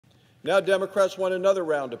Now Democrats want another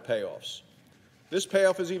round of payoffs. This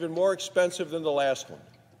payoff is even more expensive than the last one.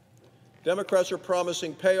 Democrats are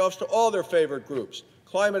promising payoffs to all their favorite groups: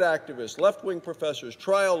 climate activists, left-wing professors,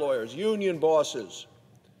 trial lawyers, union bosses.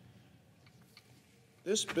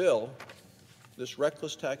 This bill, this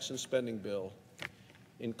reckless tax and spending bill,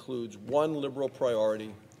 includes one liberal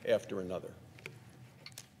priority after another.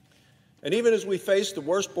 And even as we face the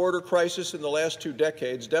worst border crisis in the last 2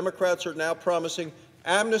 decades, Democrats are now promising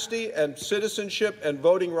amnesty and citizenship and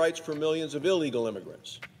voting rights for millions of illegal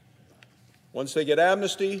immigrants. Once they get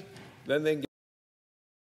amnesty, then they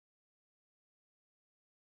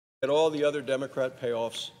get all the other Democrat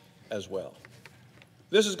payoffs as well.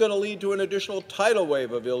 This is going to lead to an additional tidal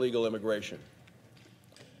wave of illegal immigration.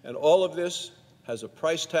 And all of this has a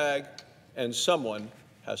price tag, and someone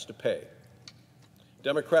has to pay.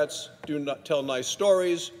 Democrats do not tell nice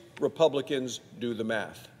stories. Republicans do the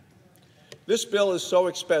math. This bill is so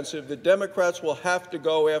expensive that Democrats will have to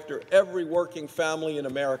go after every working family in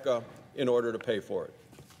America in order to pay for it.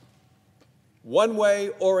 One way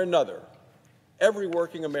or another, every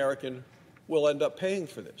working American will end up paying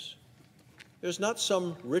for this. There's not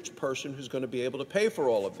some rich person who's going to be able to pay for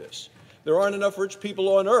all of this. There aren't enough rich people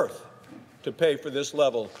on earth to pay for this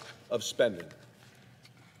level of spending.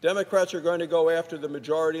 Democrats are going to go after the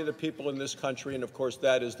majority of the people in this country, and of course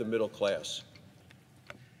that is the middle class.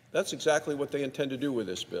 That's exactly what they intend to do with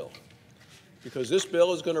this bill, because this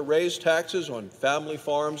bill is going to raise taxes on family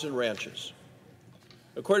farms and ranches.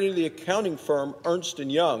 According to the accounting firm Ernst &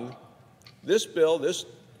 Young, this bill, this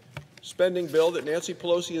spending bill that Nancy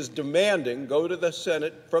Pelosi is demanding go to the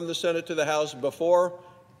Senate, from the Senate to the House before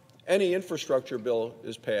any infrastructure bill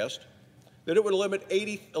is passed, that it would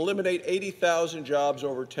eliminate 80,000 jobs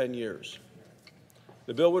over 10 years.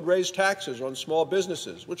 The bill would raise taxes on small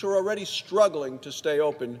businesses, which are already struggling to stay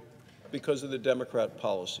open because of the Democrat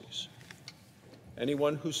policies.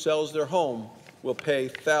 Anyone who sells their home will pay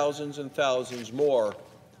thousands and thousands more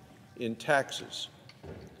in taxes.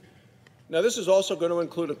 Now, this is also going to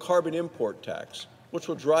include a carbon import tax, which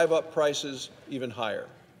will drive up prices even higher.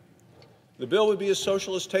 The bill would be a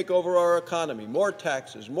socialist takeover of our economy: more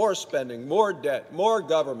taxes, more spending, more debt, more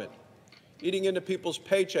government, eating into people's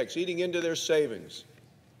paychecks, eating into their savings.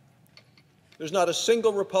 There's not a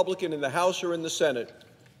single Republican in the House or in the Senate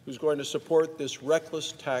who's going to support this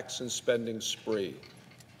reckless tax and spending spree.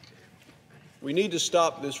 We need to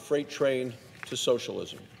stop this freight train to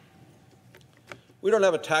socialism. We don't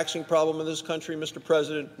have a taxing problem in this country, Mr.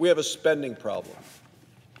 President. We have a spending problem.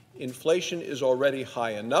 Inflation is already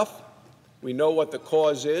high enough. We know what the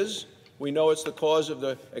cause is. We know it's the cause of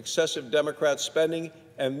the excessive Democrat spending,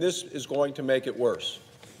 and this is going to make it worse.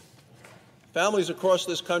 Families across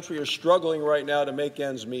this country are struggling right now to make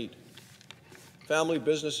ends meet. Family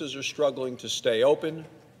businesses are struggling to stay open,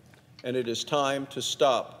 and it is time to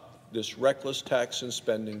stop this reckless tax and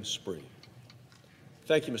spending spree.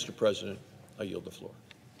 Thank you, Mr. President. I yield the floor.